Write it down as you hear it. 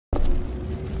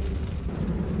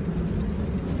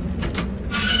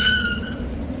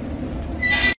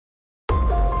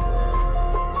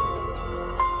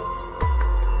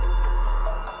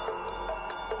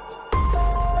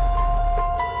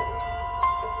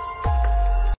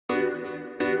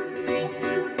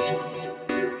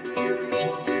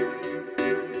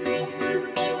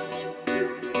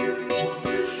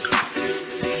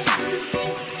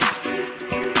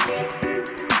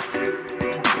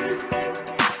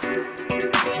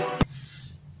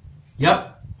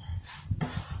Yap,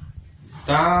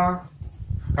 kita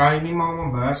kali ini mau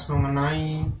membahas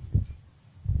mengenai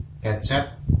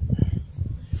headset.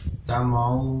 Kita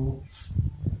mau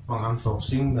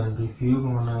mengunboxing dan review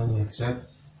mengenai headset.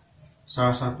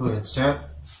 Salah satu headset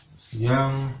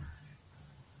yang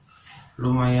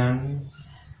lumayan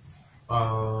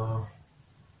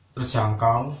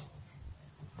terjangkau,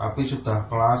 tapi sudah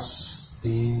kelas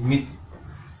di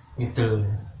middle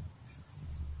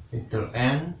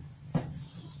end,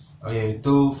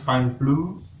 yaitu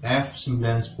FineBlue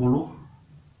F910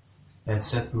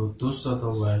 headset Bluetooth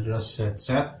atau wireless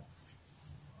headset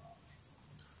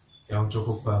yang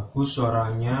cukup bagus,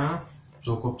 suaranya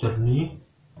cukup jernih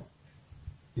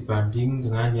dibanding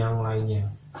dengan yang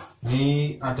lainnya.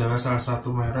 Ini adalah salah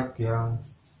satu merek yang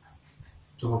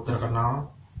cukup terkenal,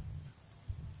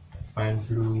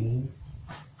 FineBlue ini.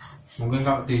 Mungkin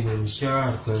kalau di Indonesia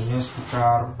harganya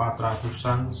sekitar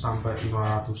 400-an sampai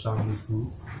 500-an ribu.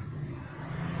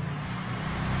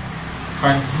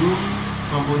 FineBlue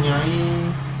mempunyai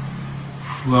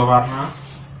dua warna,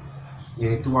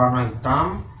 yaitu warna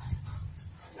hitam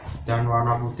dan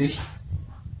warna putih.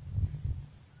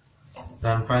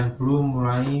 Dan FineBlue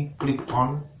mulai clip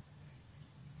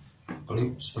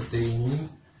seperti ini,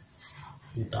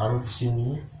 ditaruh di sini.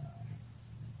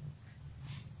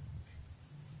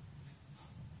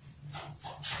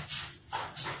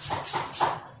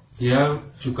 Dia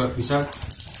juga bisa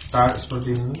tarik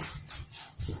seperti ini.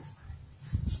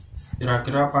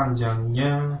 Kira-kira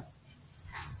panjangnya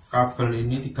kabel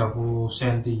ini 30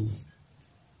 cm.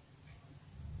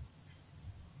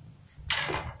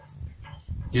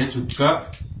 Dia juga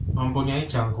mempunyai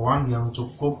jangkauan yang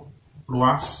cukup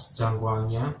luas,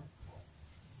 jangkauannya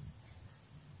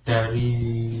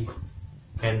dari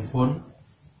handphone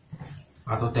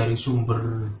atau dari sumber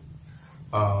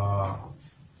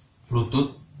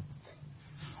Bluetooth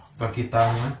ke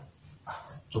kitanya,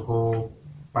 cukup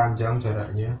panjang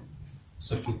jaraknya,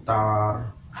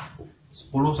 sekitar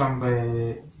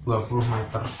 10-20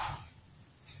 meter.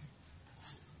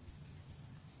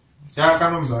 Saya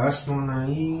akan membahas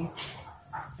mengenai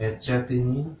headset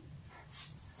ini,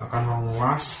 akan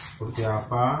mengulas seperti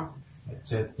apa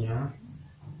headsetnya.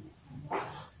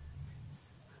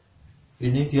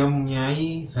 Ini dia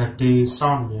mempunyai HD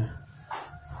sound ya,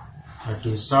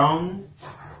 HD sound,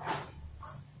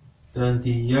 dan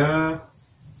dia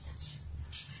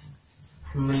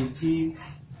memiliki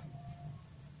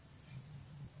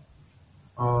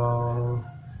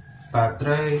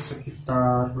baterai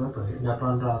sekitar berapa ya,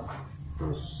 800.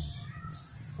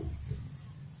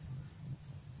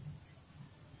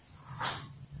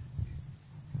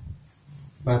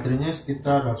 Baterainya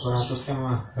sekitar 800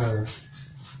 mAh.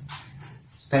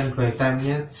 Standby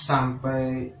time-nya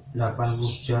sampai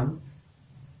 80 jam.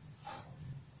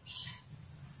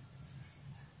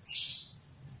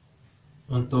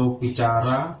 Untuk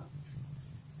bicara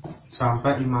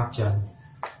sampai 5 jam.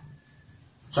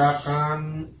 Kita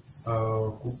akan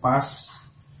kupas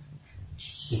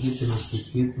sedikit demi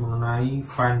sedikit mengenai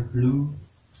FineBlue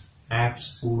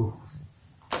F10.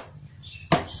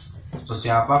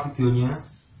 Seperti apa videonya,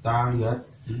 kita lihat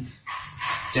di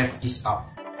check this out.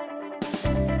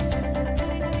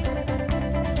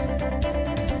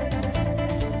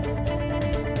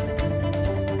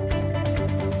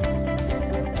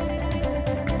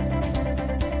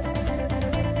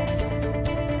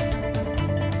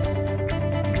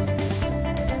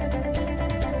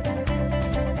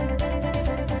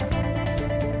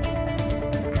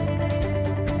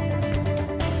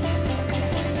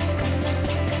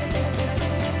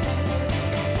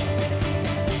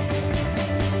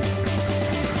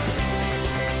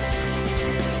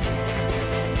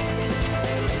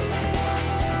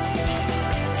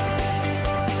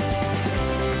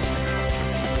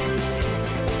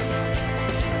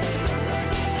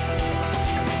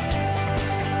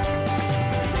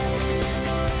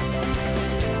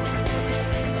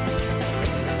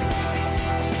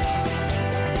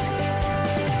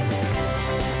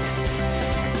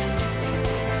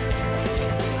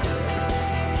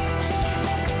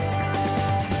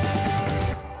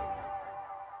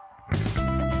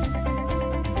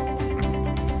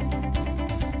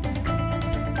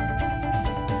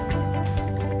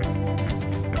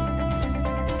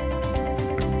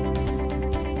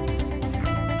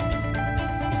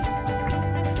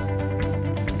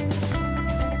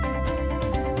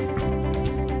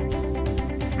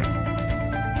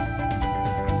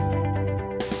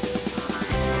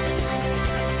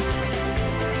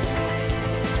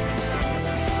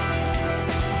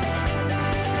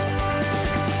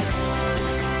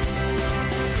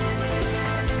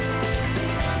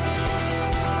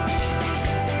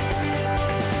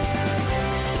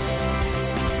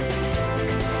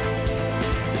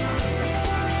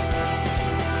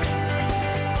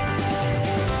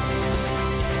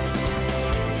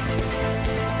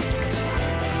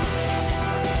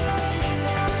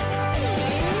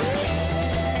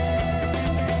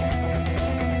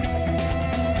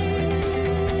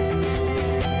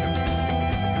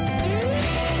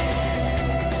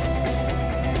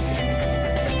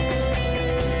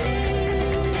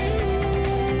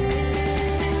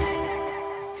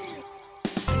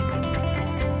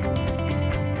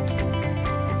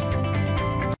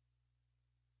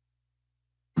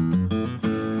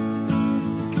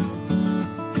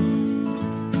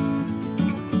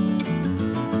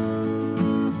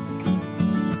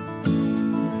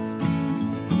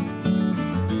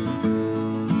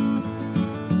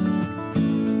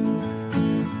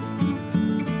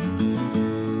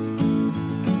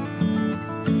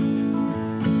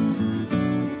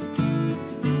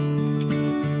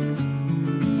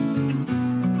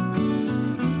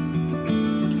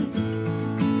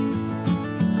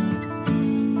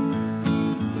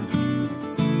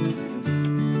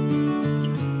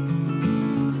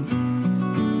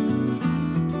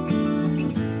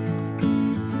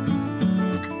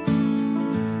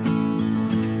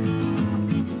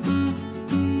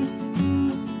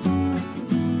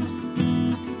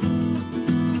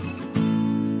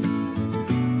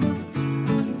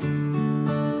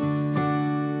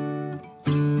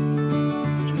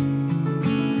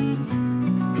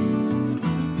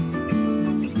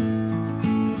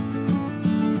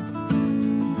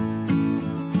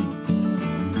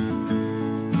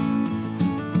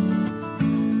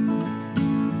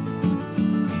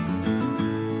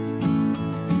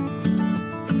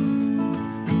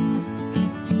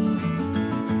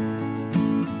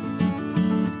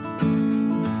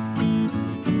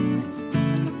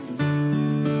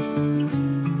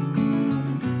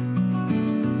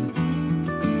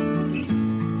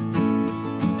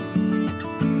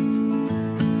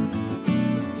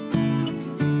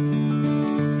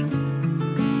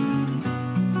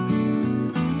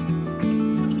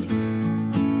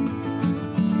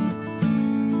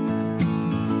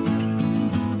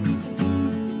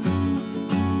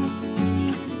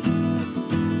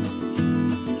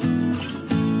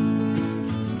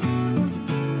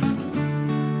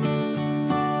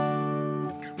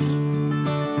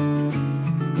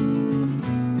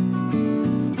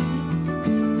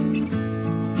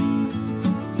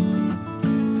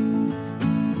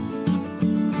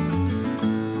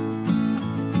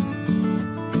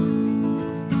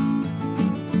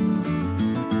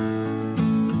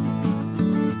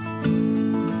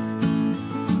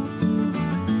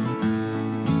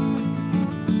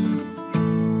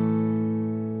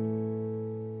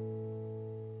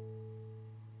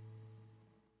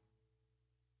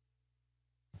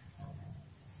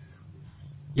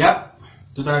 Yap,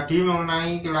 itu tadi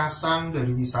mengenai kilasan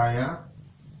dari saya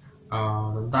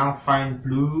tentang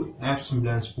FineBlue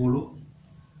F910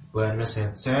 wireless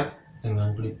headset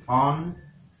dengan clip on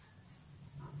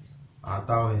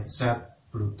atau headset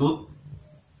Bluetooth.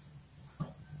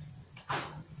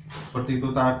 Seperti itu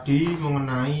tadi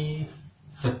mengenai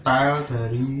detail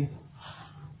dari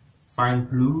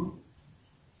FineBlue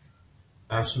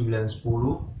F910.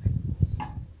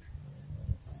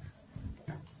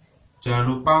 Jangan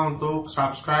lupa untuk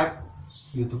subscribe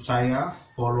YouTube saya,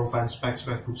 follow fanspage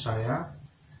Facebook saya,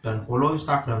 dan follow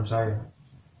Instagram saya.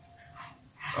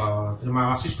 Terima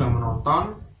kasih sudah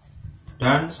menonton,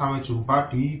 dan sampai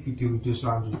jumpa di video-video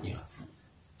selanjutnya.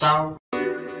 Ciao.